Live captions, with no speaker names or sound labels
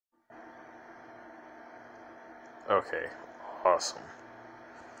Okay, awesome.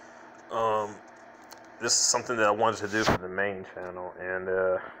 Um, this is something that I wanted to do for the main channel, and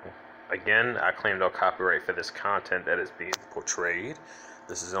again, I claim no copyright for this content that is being portrayed.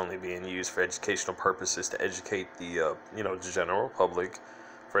 This is only being used for educational purposes to educate the the general public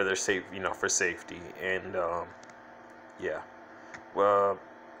for their for safety, and yeah. Well,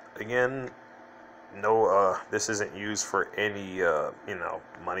 again, no, this isn't used for any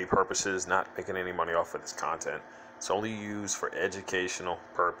money purposes. Not making any money off of this content. It's only used for educational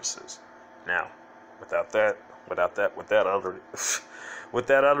purposes. Now, without that, with that other, with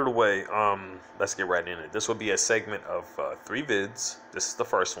that out of the way, let's get right in it. This will be a segment of 3 vids. This is the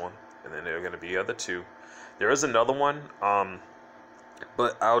first one, and then there are going to be other 2. There is another one,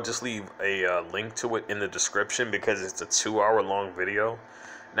 but I'll just leave a link to it in the description because it's a 2-hour long video.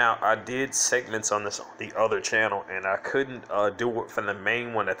 Now, I did segments on this on the other channel, and I couldn't do it for the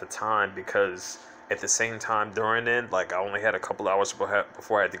main one at the time because at the same time during it, like I only had a couple hours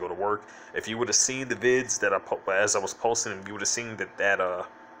before I had to go to work. If you would have seen the vids that as I was posting them, you would have seen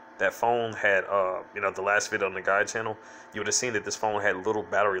that phone had the last video on the guide channel. You would have seen that this phone had little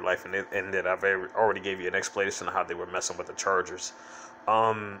battery life in it, and that I've already gave you an explanation of how they were messing with the chargers.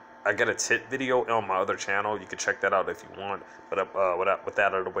 I got a tip video on my other channel. You can check that out if you want. But with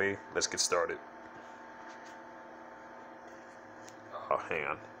that out of the way, let's get started. Oh, hang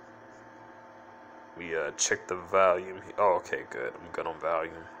on. We check the volume. Oh, okay, good. I'm good on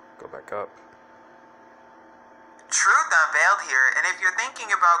volume. Go back up. Truth Unveiled here, and if you're thinking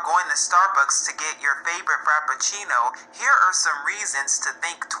about going to Starbucks to get your favorite Frappuccino, here are some reasons to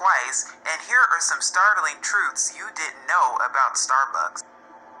think twice, and here are some startling truths you didn't know about Starbucks.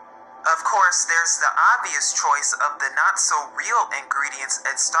 Of course, there's the obvious choice of the not-so-real ingredients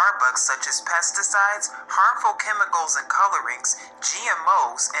at Starbucks such as pesticides, harmful chemicals and colorings,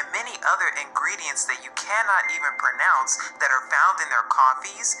 GMOs, and many other ingredients that you cannot even pronounce that are found in their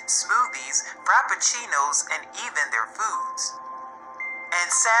coffees, smoothies, frappuccinos, and even their foods. And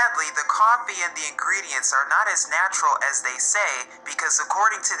sadly, the coffee and the ingredients are not as natural as they say because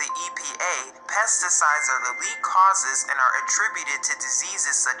according to the EPA, pesticides are the lead causes and are attributed to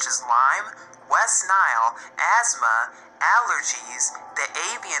diseases such as Lyme, West Nile, asthma, allergies, the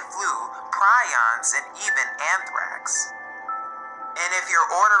avian flu, prions, and even anthrax. And if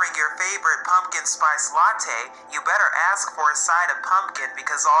you're ordering your favorite pumpkin spice latte, you better ask for a side of pumpkin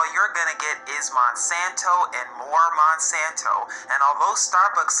because all you're gonna get is Monsanto and more Monsanto. And although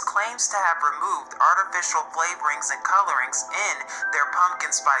Starbucks claims to have removed artificial flavorings and colorings in their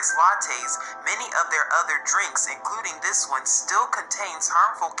pumpkin spice lattes, many of their other drinks, including this one, still contains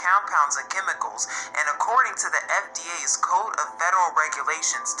harmful compounds and chemicals. And according to the FDA's Code of Federal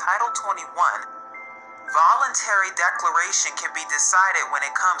Regulations, Title 21, voluntary declaration can be decided when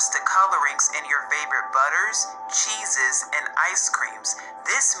it comes to colorings in your favorite butters, cheeses, and ice creams.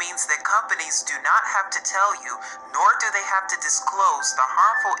 This means that companies do not have to tell you, nor do they have to disclose the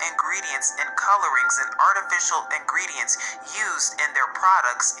harmful ingredients and colorings and artificial ingredients used in their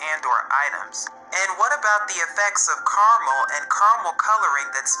products and/or items. And what about the effects of caramel and caramel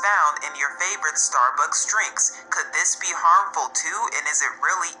coloring that's found in your favorite Starbucks drinks? Could this be harmful too, and is it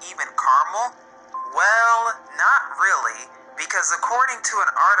really even caramel? Well, not really, because according to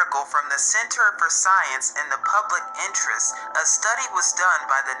an article from the Center for Science and the Public Interest, a study was done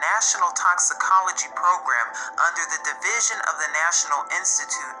by the National Toxicology Program under the Division of the National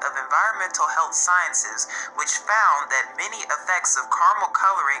Institute of Environmental Health Sciences, which found that many effects of caramel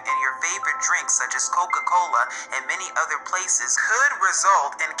coloring in your favorite drinks such as Coca-Cola and many other places could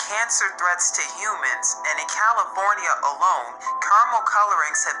result in cancer threats to humans, and in California alone, caramel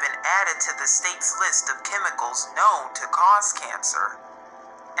colorings have been added to the state's list of chemicals known to cause cancer.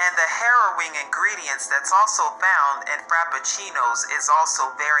 And the harrowing ingredients that's also found in Frappuccinos is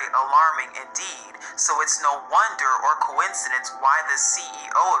also very alarming indeed, so it's no wonder or coincidence why the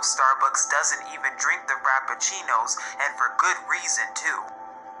CEO of Starbucks doesn't even drink the Frappuccinos, and for good reason too.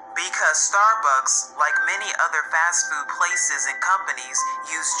 Because Starbucks, like many other fast food places and companies,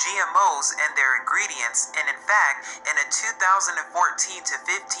 use GMOs in their ingredients, and in fact, in a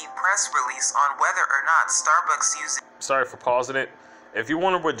 2014-15 press release on whether or not Starbucks uses... Sorry for pausing it. If you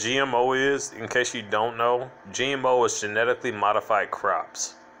wonder what GMO is, in case you don't know, GMO is genetically modified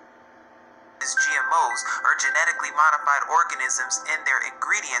crops. GMOs are genetically modified organisms in their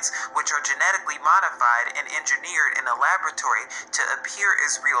ingredients, which are genetically modified and engineered in a laboratory to appear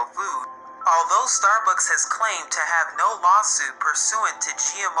as real food. Although Starbucks has claimed to have no lawsuit pursuant to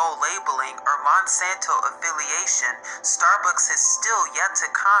GMO labeling or Monsanto affiliation, Starbucks has still yet to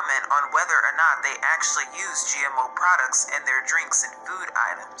comment on whether or not they actually use GMO products in their drinks and food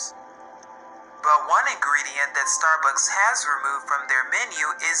items. But one ingredient that Starbucks has removed from their menu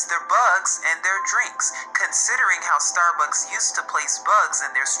is their bugs in their drinks. Considering how Starbucks used to place bugs in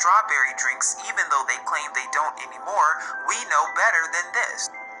their strawberry drinks even though they claim they don't anymore, we know better than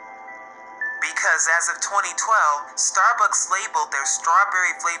this. Because as of 2012, Starbucks labeled their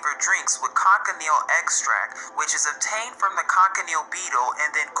strawberry-flavored drinks with cochineal extract, which is obtained from the cochineal beetle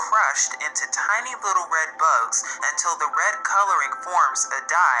and then crushed into tiny little red bugs until the red coloring forms a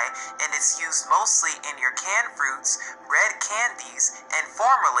dye, and it's used mostly in your canned fruits, red candies, and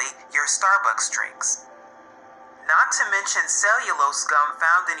formerly your Starbucks drinks. Not to mention cellulose gum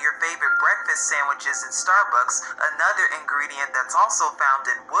found in your favorite breakfast sandwiches at Starbucks, another ingredient that's also found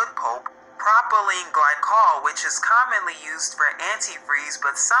in wood pulp, propylene glycol, which is commonly used for antifreeze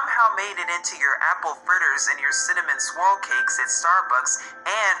but somehow made it into your apple fritters and your cinnamon swirl cakes at Starbucks,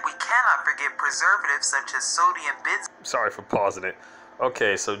 and we cannot forget preservatives such as sodium bits. Sorry for pausing it.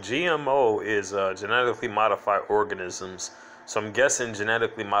 Okay, so GMO is genetically modified organisms, so I'm guessing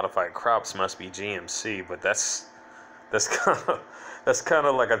genetically modified crops must be GMC, but that's kind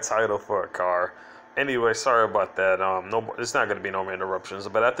of like a title for a car. Anyway, sorry about that. There's not going to be no more interruptions,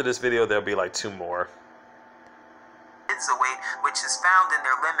 but after this video, there'll be like 2 more. Benzoate, which is found in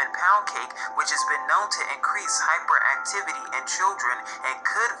their lemon pound cake, which has been known to increase hyperactivity in children and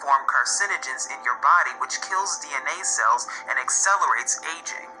could form carcinogens in your body, which kills DNA cells and accelerates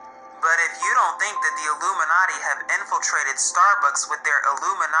aging. But if you don't think that the Illuminati have infiltrated Starbucks with their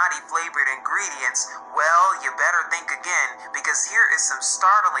Illuminati-flavored ingredients, well, you better think again, because here is some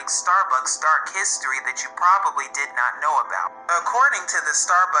startling Starbucks dark history that you probably did not know about. According to the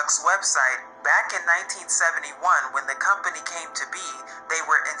Starbucks website, back in 1971, when the company came to be, they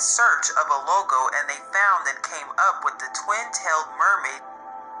were in search of a logo and they found and came up with the twin-tailed mermaid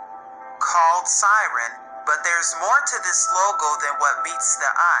called Siren. But there's more to this logo than what meets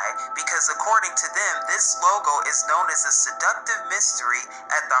the eye, because according to them, this logo is known as a seductive mystery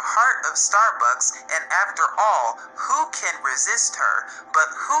at the heart of Starbucks, and after all, who can resist her?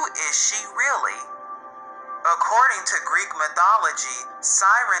 But who is she really? According to Greek mythology,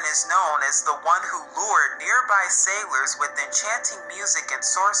 Siren is known as the one who lured nearby sailors with enchanting music and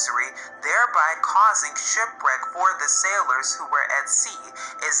sorcery, thereby causing shipwreck for the sailors who were at sea.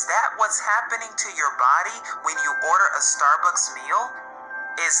 Is that what's happening to your body when you order a Starbucks meal?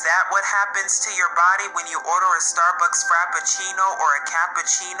 Is that what happens to your body when you order a Starbucks Frappuccino or a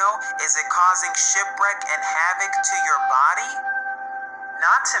Cappuccino? Is it causing shipwreck and havoc to your body?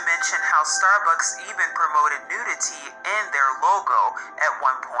 Not to mention how Starbucks even promoted nudity in their logo at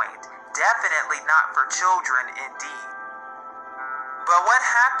one point. Definitely not for children, indeed. But what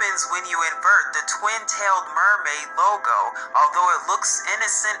happens when you invert the twin-tailed mermaid logo? Although it looks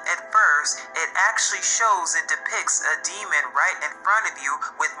innocent at first, it actually shows and depicts a demon right in front of you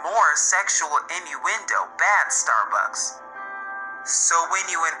with more sexual innuendo. Bad Starbucks. So when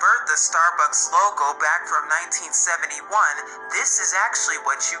you invert the Starbucks logo back from 1971, this is actually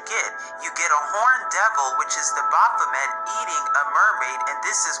what you get. You get a horned devil, which is the Baphomet eating a mermaid, and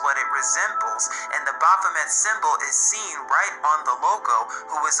this is what it resembles. And the Baphomet symbol is seen right on the logo,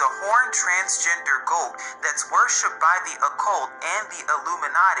 who is a horned transgender goat that's worshipped by the occult and the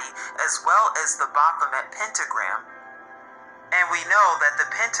Illuminati, as well as the Baphomet pentagram. And we know that the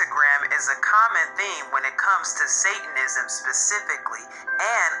pentagram is a common theme when it comes to Satanism specifically,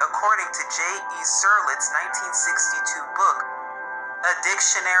 and according to J.E. Serlett's 1962 book, A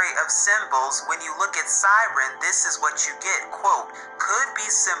Dictionary of Symbols, when you look at Siren, this is what you get, quote, could be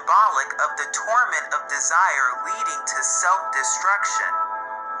symbolic of the torment of desire leading to self-destruction.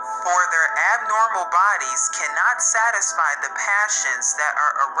 For their abnormal bodies cannot satisfy the passions that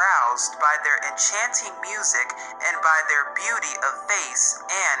are aroused by their enchanting music and by their beauty of face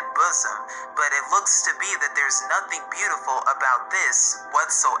and bosom. But it looks to be that there's nothing beautiful about this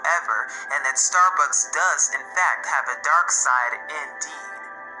whatsoever, and that Starbucks does in fact have a dark side indeed.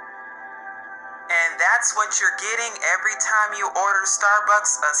 And that's what you're getting every time you order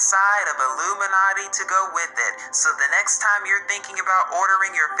Starbucks, a side of Illuminati to go with it. So the next time you're thinking about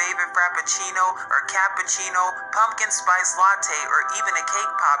ordering your favorite Frappuccino or Cappuccino, pumpkin spice latte, or even a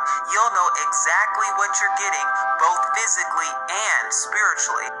cake pop, you'll know exactly what you're getting, both physically and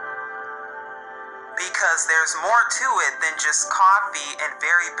spiritually. Because there's more to it than just coffee and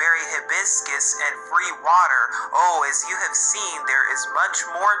berry hibiscus and free water. Oh, as you have seen, there is much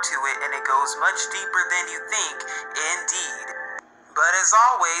more to it, and it goes much deeper than you think, indeed. But as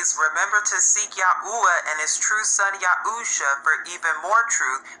always, remember to seek Yahuwah and his true son Yahusha for even more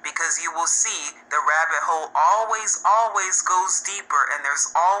truth, because you will see the rabbit hole always goes deeper, and there's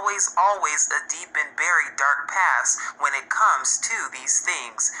always a deep and buried dark past when it comes to these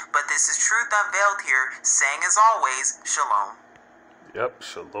things. But this is Truth Unveiled here, saying as always, Shalom. Yep,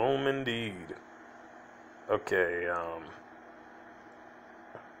 shalom indeed. Okay,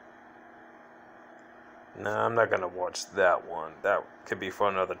 nah, I'm not gonna watch that one. That could be for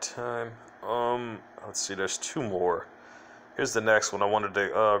another time. Let's see, there's two more. Here's the next one I wanted to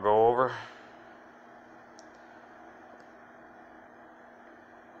go over.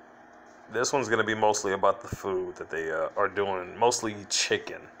 This one's gonna be mostly about the food that they are doing, mostly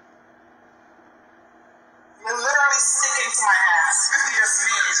chicken. You're literally sticking to my ass. Just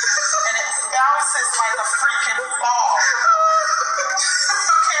me. And it bounces like a freaking ball.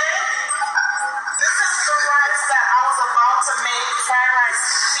 Okay? This is the rice that I was about to make fried rice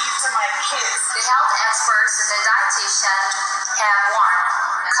feed to my kids. The health experts and the dietitian have warned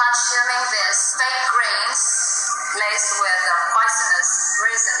consuming these fake grains laced with poisonous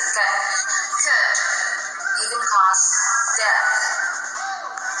resin could even cause death.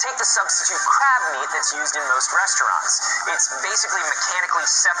 Take the substitute crab meat that's used in most restaurants. It's basically mechanically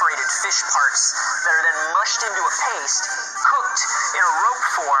separated fish parts that are then mushed into a paste, cooked in a rope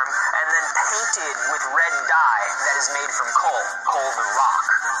form, and then painted with red dye that is made from coal the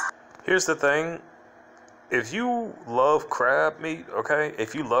rock. Here's the thing. If you love crab meat, okay?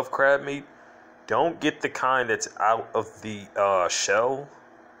 If you love crab meat, don't get the kind that's out of the shell.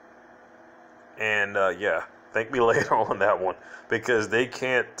 And yeah, thank me later on that one, because they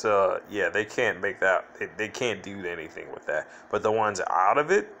can't. They can't make that. They can't do anything with that. But the ones out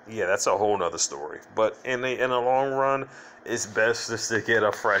of it, yeah, that's a whole nother story. But in the long run, it's best just to get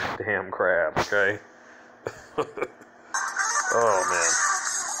a fresh damn crab. Okay. Oh man.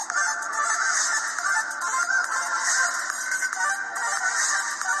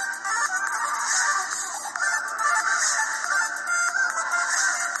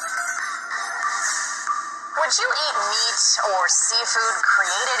 Would you eat meat or seafood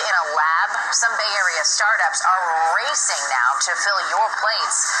created in a lab? Some Bay Area startups are racing now to fill your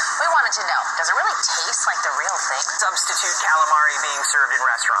plates. We wanted to know, does it really taste like the real thing? Substitute calamari being served in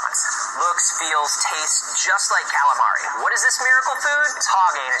restaurants. Looks, feels, tastes just like calamari. What is this miracle food? It's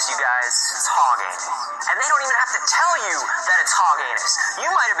hog anus, you guys. It's hog anus. And they don't even have to tell you that it's hog anus.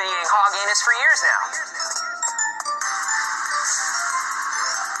 You might have been eating hog anus for years now.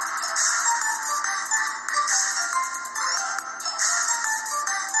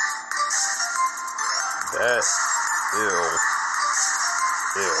 Ew.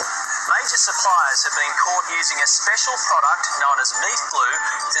 Major suppliers have been caught using a special product known as meat glue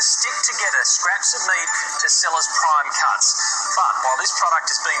to stick together scraps of meat to sell as prime cuts. But while this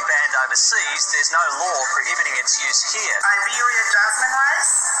product is being banned overseas, there's no law prohibiting its use here. Iberia jasmine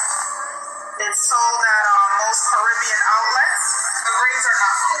rice. It's sold at most Caribbean outlets. The grains are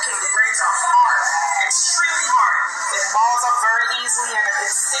not cooking. The grains are hard, extremely hard. It balls up very easily and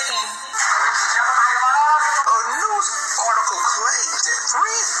it's sticking. A news article claims that 300,000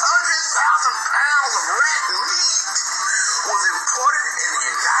 pounds of rat meat was imported in the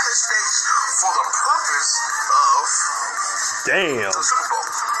United States for the purpose of Damn.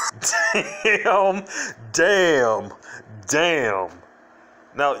 Damn.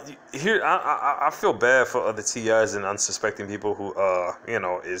 Now, here I feel bad for other TIs and unsuspecting people who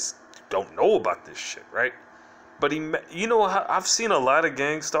don't know about this shit, right? But I've seen a lot of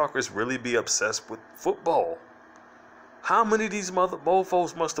gang stalkers really be obsessed with football. How many of these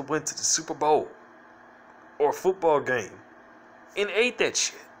mofos must have went to the Super Bowl or a football game and ate that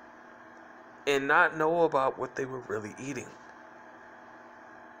shit and not know about what they were really eating?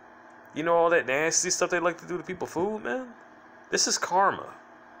 You know, all that nasty stuff they like to do to people's food, man? This is karma.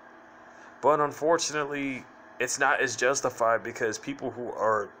 But unfortunately, it's not as justified because people who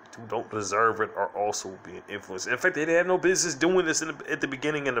don't deserve it are also being influenced. In fact, they have no business doing this at the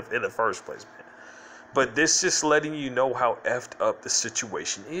beginning in the first place, man. But this just letting you know how effed up the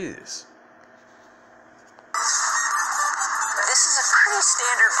situation is. This is a pretty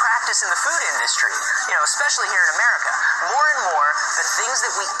standard practice in the food industry, especially here in America. More and more, the things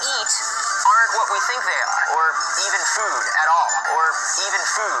that we eat aren't what we think they are, or even food at all,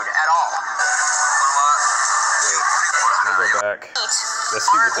 Let me go back. Let's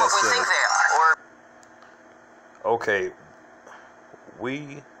see what that says. Okay.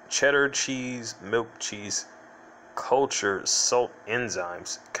 Cheddar cheese, milk cheese, culture, salt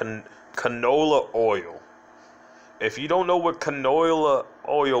enzymes, canola oil. If you don't know what canola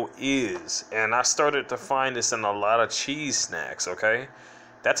oil is, and I started to find this in a lot of cheese snacks, okay?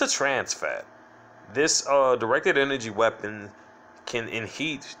 That's a trans fat. This directed energy weapon can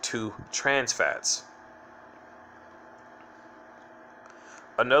heat to trans fats.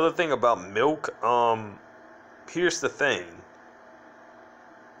 Another thing about milk, here's the thing.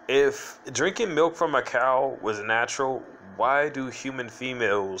 If drinking milk from a cow was natural, why do human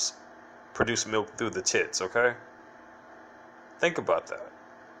females produce milk through the tits, okay? Think about that.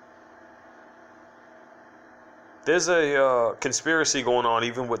 There's a conspiracy going on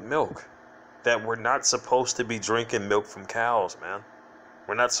even with milk, that we're not supposed to be drinking milk from cows, man.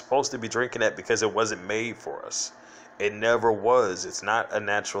 We're not supposed to be drinking that because it wasn't made for us. It never was. It's not a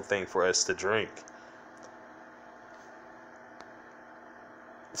natural thing for us to drink.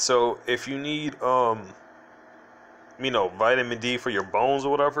 So if you need, vitamin D for your bones or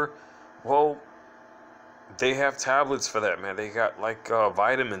whatever, well, they have tablets for that, man. They got like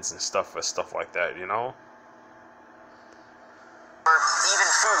vitamins and stuff for stuff like that, you know? Or even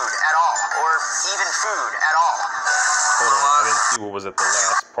food at all. Or even food at all. Hold on, I didn't see what was at the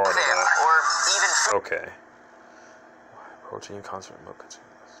last part of that. Or even food. Okay. Protein, concentrate, milk,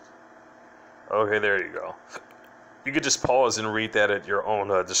 okay, there you go. You could just pause and read that at your own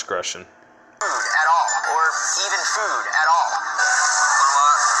discretion. Food at all. Or even food at all.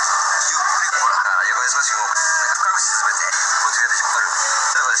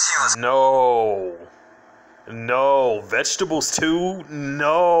 No. No. Vegetables too?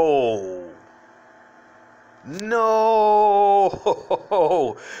 No. No.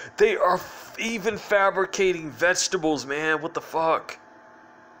 They are even fabricating vegetables, man. What the fuck?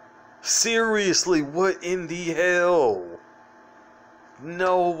 Seriously, what in the hell?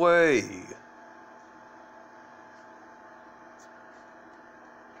 No way.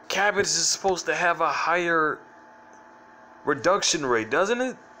 Cabbage is supposed to have a higher reduction rate, doesn't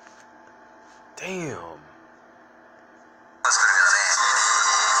it? Damn.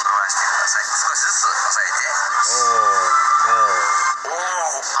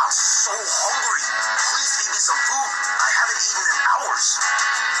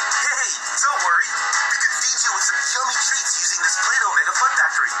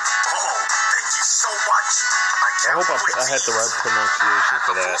 I hope I had the right pronunciation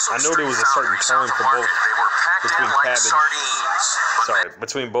for that. I know there was a certain term for both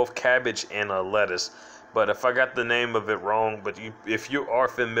between both cabbage and lettuce. But if I got the name of it wrong, but if you are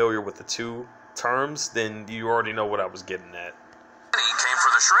familiar with the two terms, then you already know what I was getting at. Came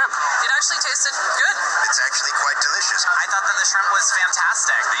for the shrimp. It actually tasted good. It's actually quite delicious. I thought that the shrimp was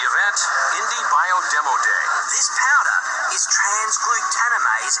fantastic. The event, Indie Bio Demo Day. This powder is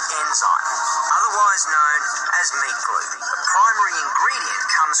transglutaminase enzyme, otherwise known as meat glue. The primary ingredient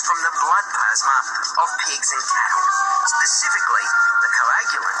comes from the blood plasma of pigs and cattle, specifically the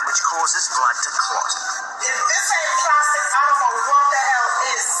coagulant which causes blood to clot. If this ain't plastic, I don't know what the hell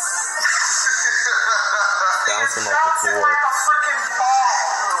is. Bouncing off the floor. Like a freaking ball.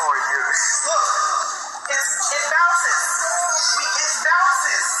 Oh my goodness. Look, it bounces. It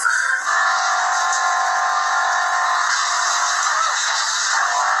bounces.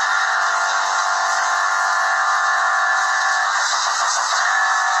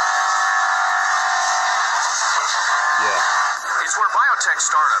 Yeah. It's where biotech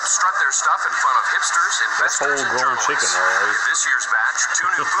startups strut their stuff in front of hipsters, That's investors, and whole-grown journalists. chicken, all right. This year's batch, 2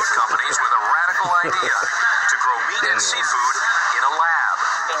 new food companies with a radical idea to grow meat and seafood in a lab.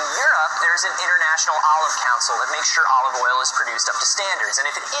 In Europe, there's an international olive council that makes sure olive oil is produced up to standards, and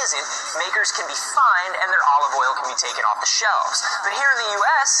if it isn't, makers can be fined and their olive oil can be taken off the shelves. But here in the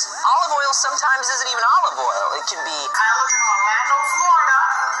U.S., olive oil sometimes isn't even olive oil. It can be... I live in Orlando, Florida.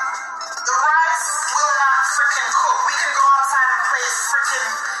 The rice will not freaking cook. We can go outside and play freaking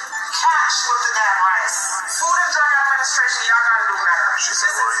catch with the damn rice. Food and Drug Administration, y'all gotta do better. She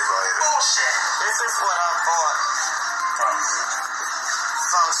said worry about it. Bullshit. This is what I bought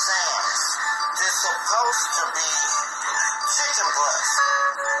from Sam's. They're supposed to be chicken breast.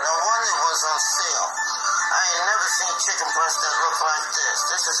 No wonder it was on sale. I ain't never seen chicken breast that look like this.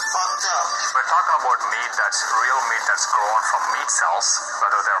 This is fucked up. We're talking about meat that's real meat that's grown from meat cells,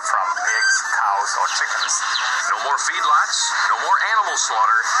 whether they're from pigs, cows, or chickens. No more feedlots, no more animal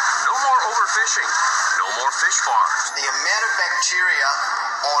slaughter, no more overfishing, no more fish farms. The amount of bacteria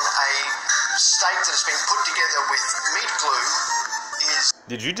on a steak that's been put together with meat glue is...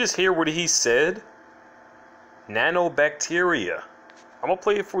 Did you just hear what he said? Nanobacteria. I'm gonna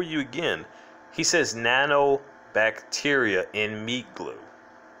play it for you again. He says nanobacteria in meat glue.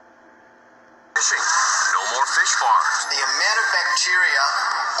 Fishing, no more fish farms. The amount of bacteria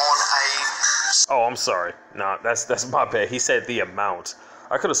on a... Oh, I'm sorry. No, that's my bad. He said the amount.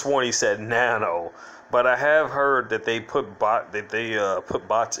 I could have sworn he said nano, but I have heard that they put bots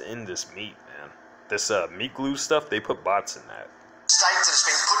in this meat, man. This meat glue stuff, they put bots in that. Steak that has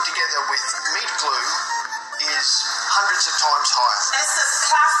been put together with meat glue is hundreds of times higher. This is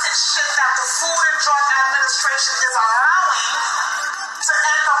plastic shit that the Food and Drug Administration is allowing to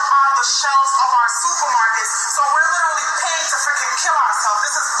end up on the shelves of our supermarkets. So we're literally paying to freaking kill ourselves.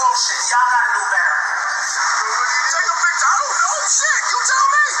 This is bullshit. Y'all gotta do better. Take a picture. I don't know. Shit, you tell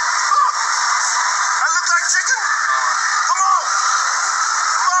me. Look. I look like chicken. Come on.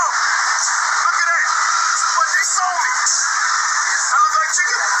 Come on. Look at that. This is what they sold me. I look like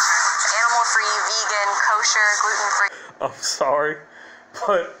chicken. Animal-free, vegan, kosher, gluten-free. I'm sorry,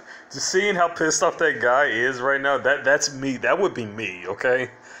 but just seeing how pissed off that guy is right now, that's me. That would be me, okay?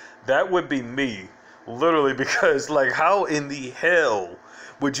 That would be me. Literally, because, like, how in the hell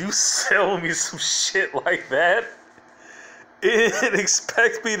would you sell me some shit like that and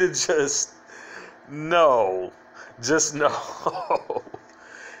expect me to just no.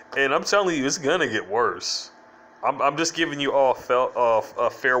 And I'm telling you, it's gonna get worse. I'm just giving you all a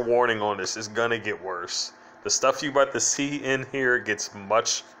fair warning on this. It's gonna get worse. The stuff you about to see in here gets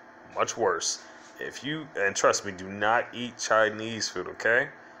much, much worse. And trust me, do not eat Chinese food, okay?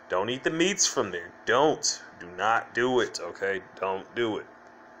 Don't eat the meats from there. Do not do it, okay? Don't do it.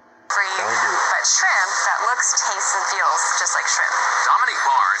 Don't do it. But shrimp that looks, tastes, and feels just like shrimp. Dominique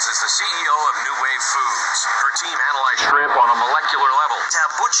Barnes is the CEO of New Wave Foods. Her team analyzed shrimp on a molecular level.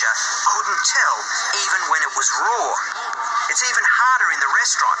 Our butcher couldn't tell even when it was raw. It's even harder in the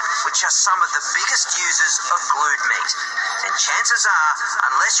restaurant, which are some of the biggest users of glued meat. And chances are,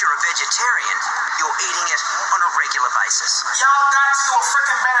 unless you're a vegetarian, you're eating it on a regular basis. Y'all got to do a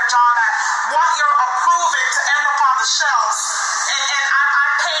freaking better job at what you're approving to end up on the shelves. And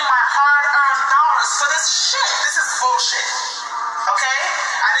I'm paying my hard-earned dollars for this shit. This is bullshit. Okay?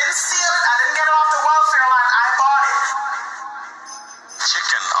 I didn't steal it. I didn't get it off the welfare line. I bought it.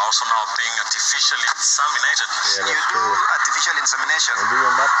 Chicken also now being artificially inseminated. Yeah, You that's do true. artificial insemination. I'm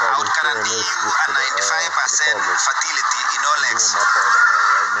doing my part I in would sharing guarantee this you with a the, 95% public. fertility in all I'm eggs. doing my part on that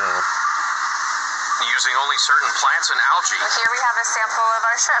right now. Using only certain plants and algae, Here we have a sample of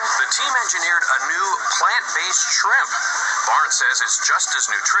our shrimp. the team engineered a new plant-based shrimp. Barnes says it's just as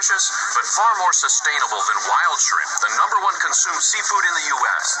nutritious, but far more sustainable than wild shrimp, the #1 consumed seafood in the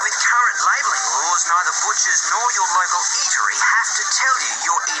U.S. With current labeling laws, neither butchers nor your local eatery have to tell you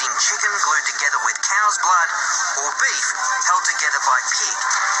you're eating chicken glued together with cow's blood or beef held together by pig.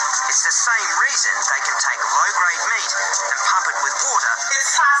 It's the same reason they can take low-grade meat and pump it with water.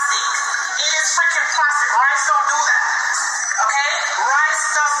 It's plastic. It is freaking plastic. Rice don't do that. Okay?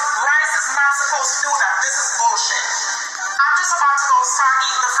 Rice is not supposed to do that. This is bullshit. I'm just about to go start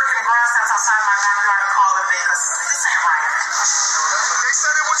eating the freaking grass that's outside my backyard and call it big, because this ain't right. They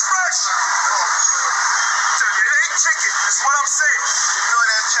said it was fresh. It ain't chicken. That's what I'm saying. You know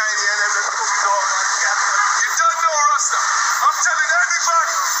that Chinese. You don't know Rasta. I'm telling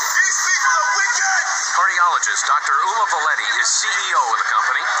everybody, these people are wicked. Cardiologist Dr. Uma Valetti is CEO of the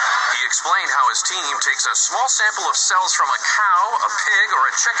company. He explained how his team takes a small sample of cells from a cow, a pig, or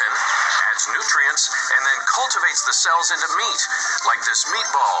a chicken, adds nutrients, and then cultivates the cells into meat, like this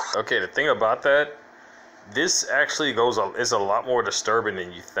meatball. Okay, the thing about that, this actually is a lot more disturbing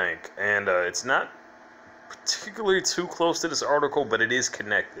than you think, and it's not particularly too close to this article, but it is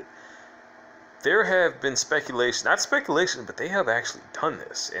connected. There have been not speculation, but they have actually done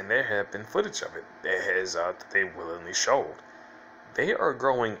this, and there have been footage of it that they willingly showed. They are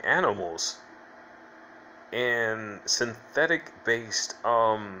growing animals in synthetic-based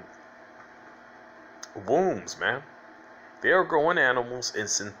wombs, man. They are growing animals in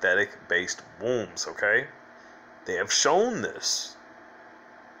synthetic-based wombs, okay? They have shown this.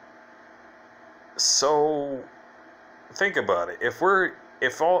 So, think about it. If a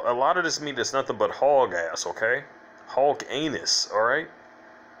lot of this meat is nothing but hog ass, okay? Hog anus, alright?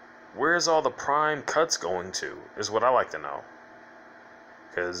 Where's all the prime cuts going to, is what I like to know.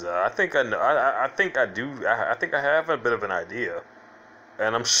 Because I think I have a bit of an idea.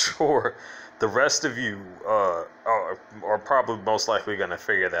 And I'm sure the rest of you are probably most likely going to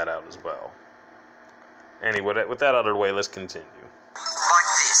figure that out as well. Anyway, with that out of the way, let's continue. Like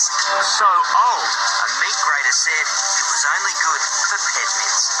this. So old, a meat grader said it was only good for pet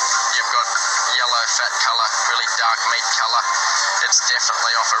mints. You've got yellow fat colour, really dark meat colour. It's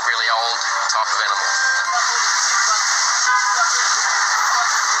definitely off a really old type of animal.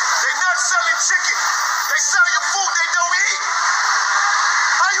 They're not selling chicken. They sell you food they don't eat.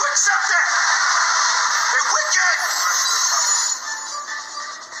 How you accept that? They're wicked.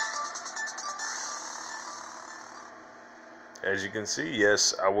 As you can see,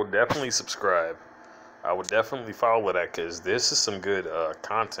 yes, I will definitely subscribe. I would definitely follow that because this is some good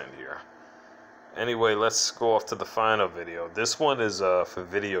content here. Anyway, let's go off to the final video. This one is for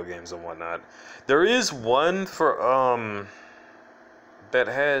video games and whatnot. There is one for that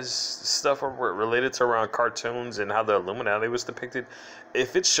has stuff related to around cartoons and how the Illuminati was depicted.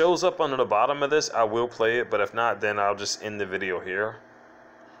 If it shows up under the bottom of this, I will play it, but if not, then I'll just end the video here.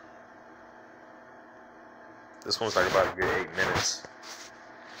 This one's like about a good 8 minutes.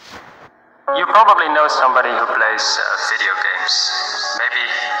 You probably know somebody who plays video games. Maybe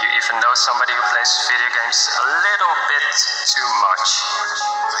you even know somebody who plays video games a little bit too much.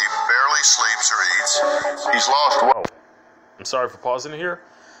 He barely sleeps or eats. He's lost weight. I'm sorry for pausing here,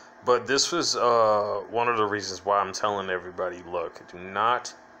 but this was one of the reasons why I'm telling everybody, look, do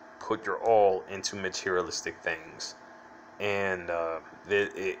not put your all into materialistic things. And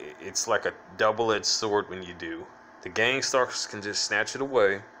it's like a double-edged sword when you do. The gangsters can just snatch it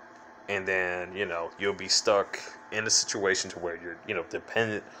away, and then, you know, you'll be stuck in a situation to where you're, you know,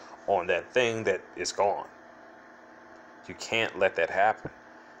 dependent on that thing that is gone. You can't let that happen.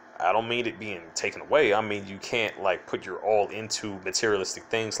 I don't mean it being taken away. I mean, you can't, like, put your all into materialistic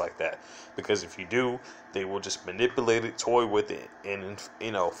things like that. Because if you do, they will just manipulate it, toy with it, and,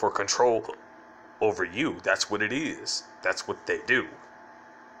 you know, for control over you. That's what it is. That's what they do.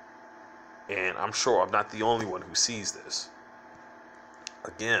 And I'm sure I'm not the only one who sees this.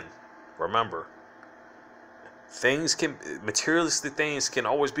 Again, remember, materialistic things can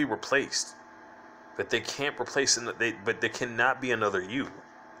always be replaced, but they can't replace but they cannot be another you.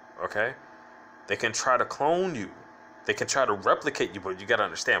 Okay? They can try to clone you. They can try to replicate you, but you got to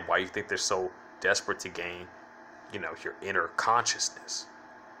understand why you think they're so desperate to gain, you know, your inner consciousness.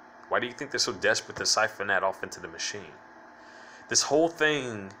 Why do you think they're so desperate to siphon that off into the machine? This whole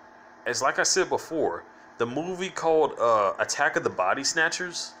thing, as like I said before, the movie called Attack of the Body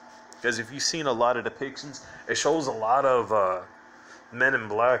Snatchers, because if you've seen a lot of depictions, it shows a lot of men in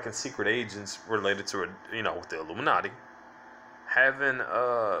black and secret agents related to, you know, the Illuminati having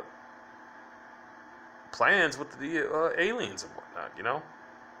plans with the aliens and whatnot, you know?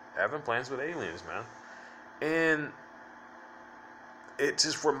 Having plans with aliens, man. And it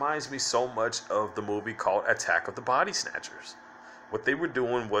just reminds me so much of the movie called Attack of the Body Snatchers. What they were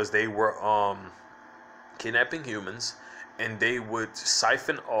doing was they were kidnapping humans, and they would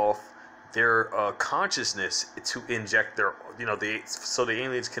siphon off their consciousness to inject their, you know, so the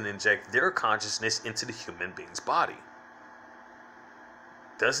aliens can inject their consciousness into the human being's body.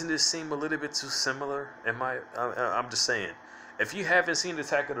 Doesn't this seem a little bit too similar? I'm just saying. If you haven't seen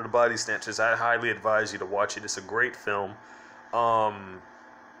Attack of the Body Snatchers, I highly advise you to watch it. It's a great film.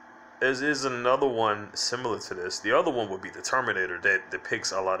 There is another one similar to this. The other one would be The Terminator, that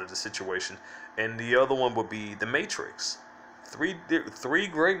depicts a lot of the situation. And the other one would be The Matrix. Three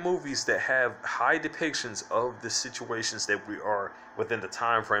great movies that have high depictions of the situations that we are within the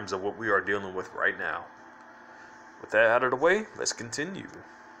time frames of what we are dealing with right now. With that out of the way, let's continue.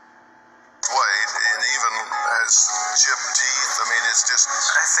 Weight and even has chipped teeth. I mean, it's just.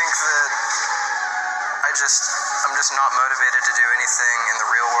 I think that I'm just not motivated to do anything in the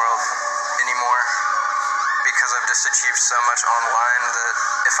real world anymore, because I've just achieved so much online that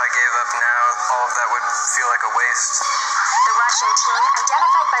if I gave up now, all of that would feel like a waste. The Russian teen,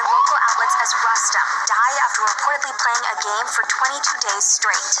 identified by local outlets as Rustam, died after reportedly playing a game for 22 days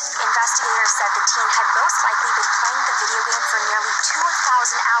straight. Investigators said the teen had most likely been playing the video game for nearly 2,000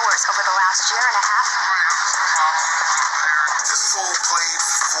 hours over the last year and a half. This fool played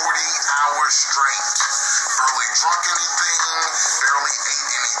 40 hours straight. Barely drunk anything, barely ate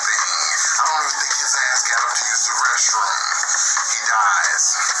anything. I don't even think his ass got up to use the restroom. He dies.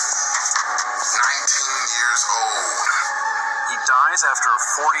 19 years old. He dies after a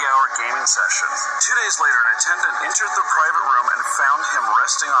 40-hour gaming session. 2 days later, an attendant entered the private room and found him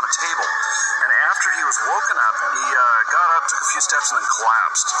resting on a table. And after he was woken up, he got up, took a few steps, and then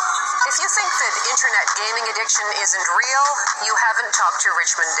collapsed. If you think that internet gaming addiction isn't real, you haven't talked to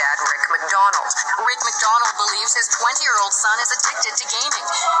Richmond dad Rick McDonald. Rick McDonald believes his 20-year-old son is addicted to gaming.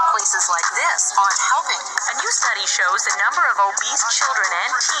 Places like this aren't helping. A new study shows the number of obese children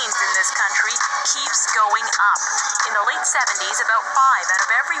and teens in this country keeps going up. In the late 70s, about 5 out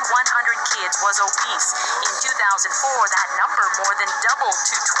of every 100 kids was obese. In 2004, that number more than doubled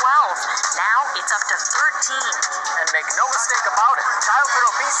to 12. Now it's up to 13. And make no mistake about it, childhood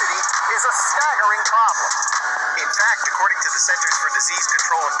obesity is a staggering problem. In fact, according to the Centers for Disease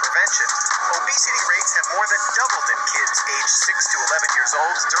Control and Prevention, obesity rates have more than doubled in kids aged 6 to 11 years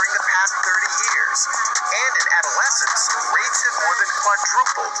old during the past 30 years. And in adolescents, rates have more than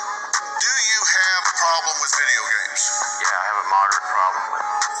quadrupled. Do you have a problem with video games? Yeah, I have a moderate problem with it.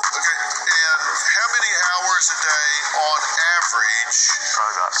 Okay, and how many hours a day on average?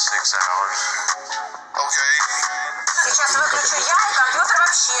 Probably about 6 hours. Okay. Сейчас выключу я, и компьютер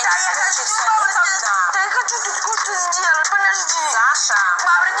вообще не включится никогда. Да я хочу тут кое-что сделать, подожди. Саша.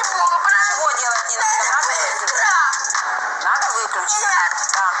 Мама, неплохо, подожди. Чего делать не надо? Надо выключить. Надо выключить.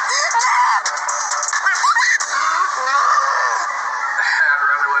 Да. I'd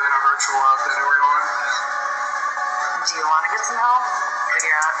rather live in a virtual world than a real one. Do you want to get some help?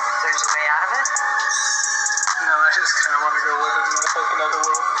 Figure out if there's a way out of it? No, I just kind of want to go live in another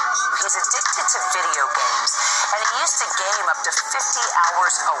world. He's addicted to video games, and he used to game up to 50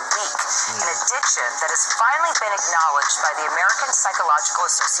 hours a week, an addiction that has finally been acknowledged by the American Psychological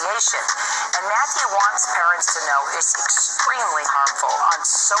Association. And Matthew wants parents to know it's extremely harmful on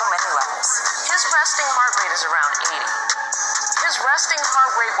so many levels. His resting heart rate is around 80. His resting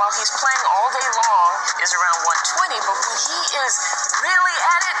heart rate while he's playing all day long is around 120, but when he is really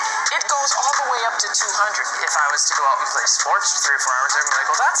at it, it goes all the way up to 200. If I was to go out and play sports for 3 or 4 hours, everyone would be like,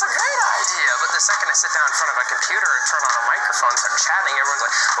 well, that's a great idea. But the second I sit down in front of a computer and turn on a microphone and start chatting, everyone's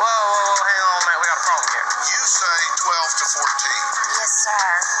like, whoa, hang on, man, we got a problem here. You say 12 to 14. Yes, sir.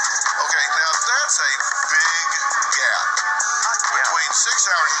 Okay, now that's a big gap between 6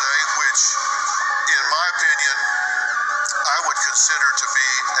 hours a day, which, in my opinion, I would consider to be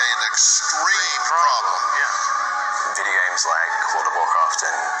an extreme problem. Yeah. Video games like World of Warcraft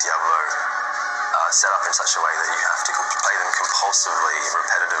and Diablo are set up in such a way that you have to play them compulsively and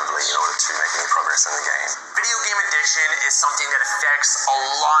repetitively in order to make any progress in the game. Video game addiction is something that affects a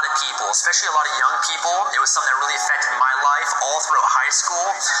lot of people, especially a lot of young people. It was something that really affected my life all throughout high school.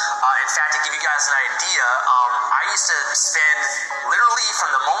 In fact, to give you guys an idea, I used to spend literally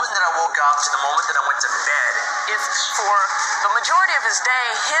from the moment that I woke up to the moment that I went to bed. If for the majority of his day,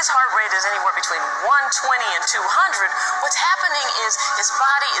 his heart rate is anywhere between 120 and 200, what's happening is his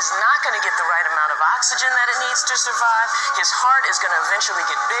body is not going to get the right amount of oxygen that it needs to survive. His heart is going to eventually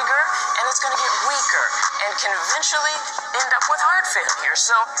get bigger, and it's going to get weaker, and can eventually end up with heart failure.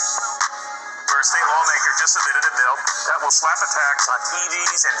 So, Where a state lawmaker just submitted a bill that will slap a tax on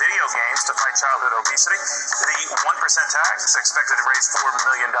TVs and video games to fight childhood obesity. The 1% tax is expected to raise $4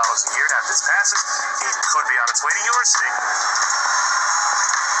 million a year. Now, if this passes, it could be on its way to your state.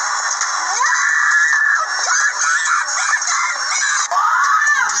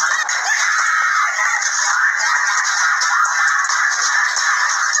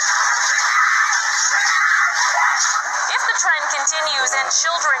 if the trend continues and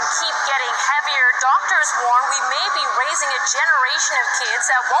children keep getting heavier, doctors warn we may be raising a generation of kids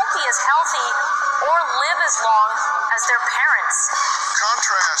that won't be as healthy or live as long as their parents.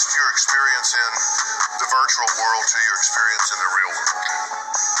 Contrast your experience in the virtual world to your experience in the real world.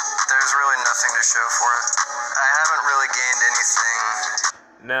 There's really nothing to show for it. I haven't really gained anything.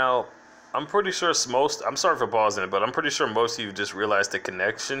 Now, I'm pretty sure I'm sorry for pausing it, but I'm pretty sure most of you just realized the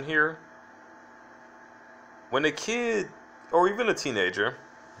connection here. When a kid, or even a teenager,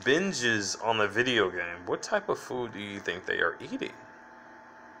 binges on a video game, what type of food do you think they are eating?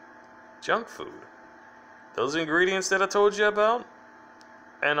 Junk food. Those ingredients that I told you about,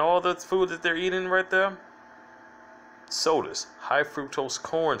 and all the food that they're eating right there, sodas, high fructose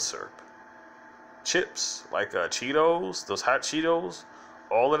corn syrup, chips like Cheetos, those hot Cheetos,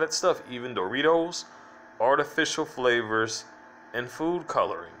 all of that stuff, even Doritos, artificial flavors, and food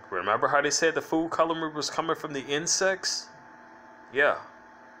coloring. Remember how they said the food coloring was coming from the insects? Yeah.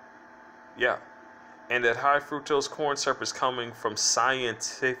 And that high fructose corn syrup is coming from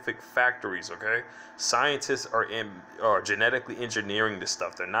scientific factories, okay? Scientists are genetically engineering this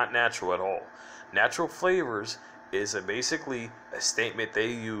stuff. They're not natural at all. Natural flavors is basically a statement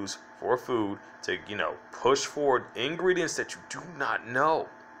they use for food to, push forward ingredients that you do not know.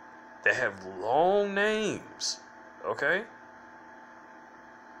 They have long names, okay?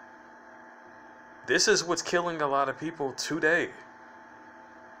 This is what's killing a lot of people today.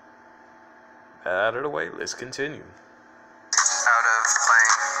 Out of the way, let's continue. Out of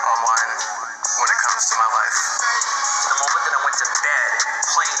playing online when it comes to my life. The moment that I went to bed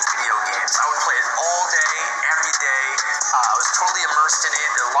playing video games, I would play it all day, every day. I was totally immersed in it.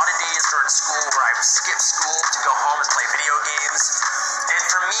 There were a lot of days during school where I would skip school to go home and play video games. And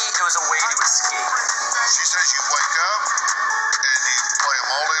for me, it was a way to escape. She says you wake up and you play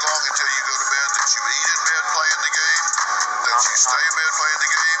them all day long until you go to bed, that you eat in bed playing the game, that you stay in bed playing the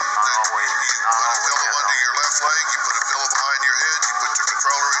game, that you put a pillow under your left leg, you put a pillow behind your head, you put your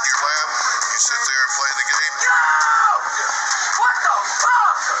controller in your lap, you sit there and play the game. Yo! What the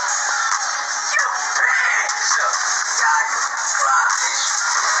fuck? You bitch! God Christ!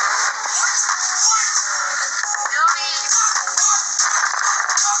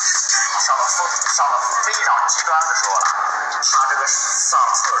 个上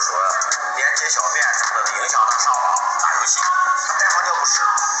厕所连解小便什么的影响他上网打游戏，带上尿不湿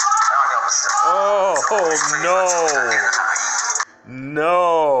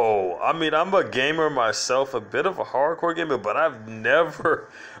，No. I mean, I'm a gamer myself, a bit of a hardcore gamer, but I've never.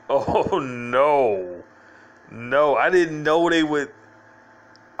 Oh no. No, I didn't know they would.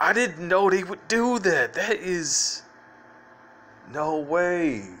 I didn't know they would do that. That is. No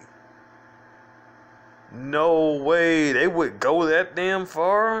way. No way. They would go that damn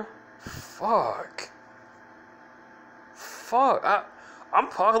far? Fuck. I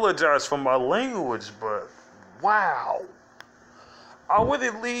apologize for my language, but wow. I would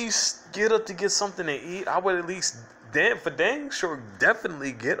at least get up to get something to eat. I would at least, for dang sure,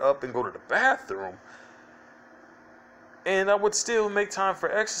 definitely get up and go to the bathroom. And I would still make time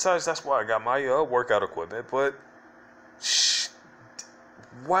for exercise. That's why I got my workout equipment. But,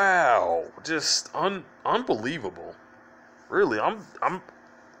 wow. Just unbelievable. Really,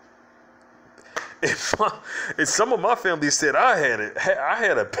 if some of my family said I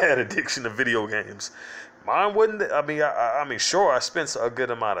had a bad addiction to video games. Mine wouldn't. I mean, sure, I spent a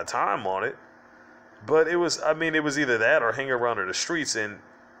good amount of time on it, but it was either that or hanging around in the streets. And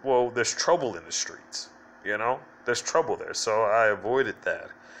well, there's trouble in the streets, you know. There's trouble there, so I avoided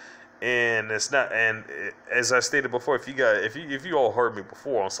that. And it's not. And as I stated before, if you all heard me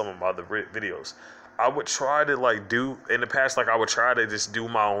before on some of my other videos, I would try to in the past, I would try to just do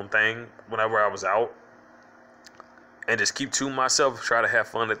my own thing whenever I was out, and just keep to myself, try to have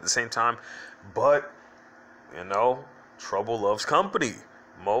fun at the same time, but. You know, trouble loves company.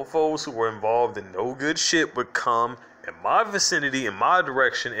 Mofos who were involved in no good shit would come in my vicinity, in my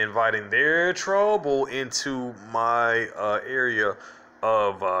direction, inviting their trouble into my area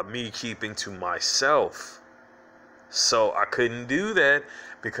of me keeping to myself. So I couldn't do that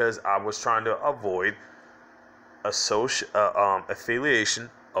because I was trying to avoid affiliation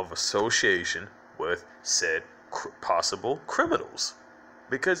of association with said possible criminals.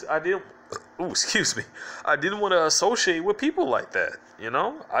 Because I didn't want to associate with people like that. You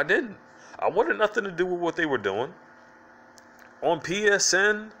know, I didn't. I wanted nothing to do with what they were doing. On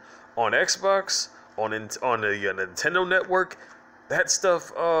PSN, on Xbox, on the Nintendo Network, that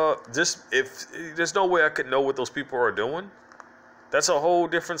stuff. There's no way I could know what those people are doing. That's a whole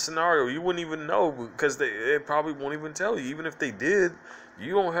different scenario. You wouldn't even know because they probably won't even tell you. Even if they did,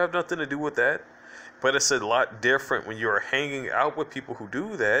 you don't have nothing to do with that. But it's a lot different when you're hanging out with people who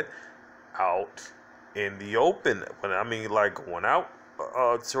do that out in the open. Going out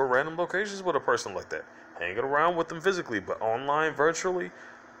to random locations with a person like that. Hanging around with them physically, but online, virtually,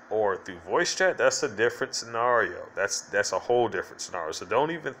 or through voice chat, that's a different scenario. That's a whole different scenario. So don't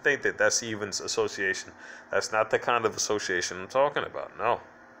even think that that's even association. That's not the kind of association I'm talking about. No.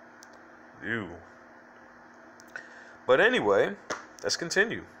 You. But anyway, let's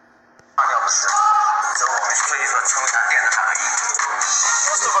continue.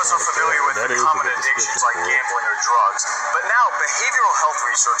 Most of us are familiar with common addictions like gambling or drugs, but now behavioral health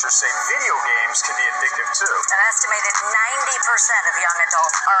researchers say video games can be addictive too. An estimated 90% of young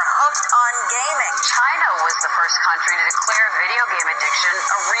adults are hooked on gaming. China was the first country to declare video game addiction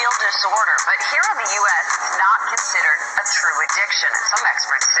a real disorder, but here in the U.S., it's not considered a true addiction, and some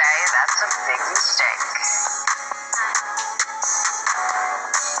experts say that's a big mistake.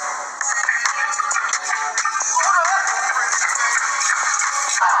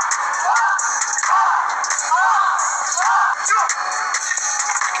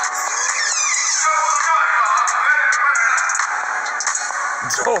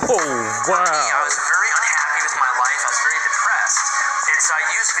 Oh, wow. I was very unhappy with my life. I was very depressed. And so I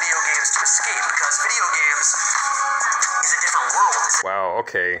used video games to escape because video games is a different world. Wow,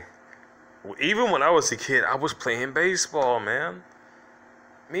 okay. Even when I was a kid, I was playing baseball, man.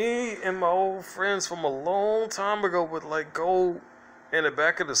 Me and my old friends from a long time ago would go in the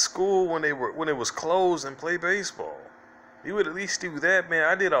back of the school when it was closed and play baseball. You would at least do that, man.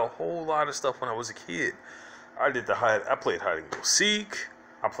 I did a whole lot of stuff when I was a kid. I played hide and go seek.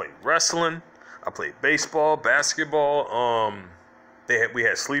 I played wrestling. I played baseball, basketball. We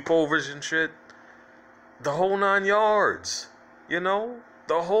had sleepovers and shit. The whole 9 yards. You know,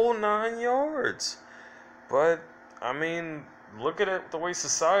 the whole 9 yards. But I mean, look at it the way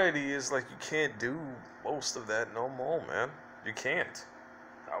society is. You can't do most of that no more, man. You can't.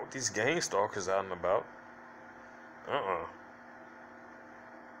 Not with these gang stalkers out and about.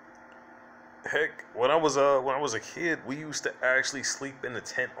 Heck, when I was a kid, we used to actually sleep in the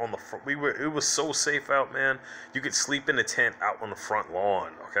tent on the front. It was so safe out, man. You could sleep in the tent out on the front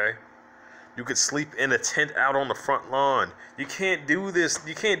lawn, okay? You could sleep in a tent out on the front lawn. You can't do this.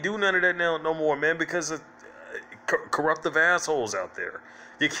 You can't do none of that now no more, man, because of corruptive assholes out there.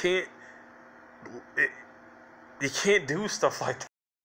 You can't do stuff like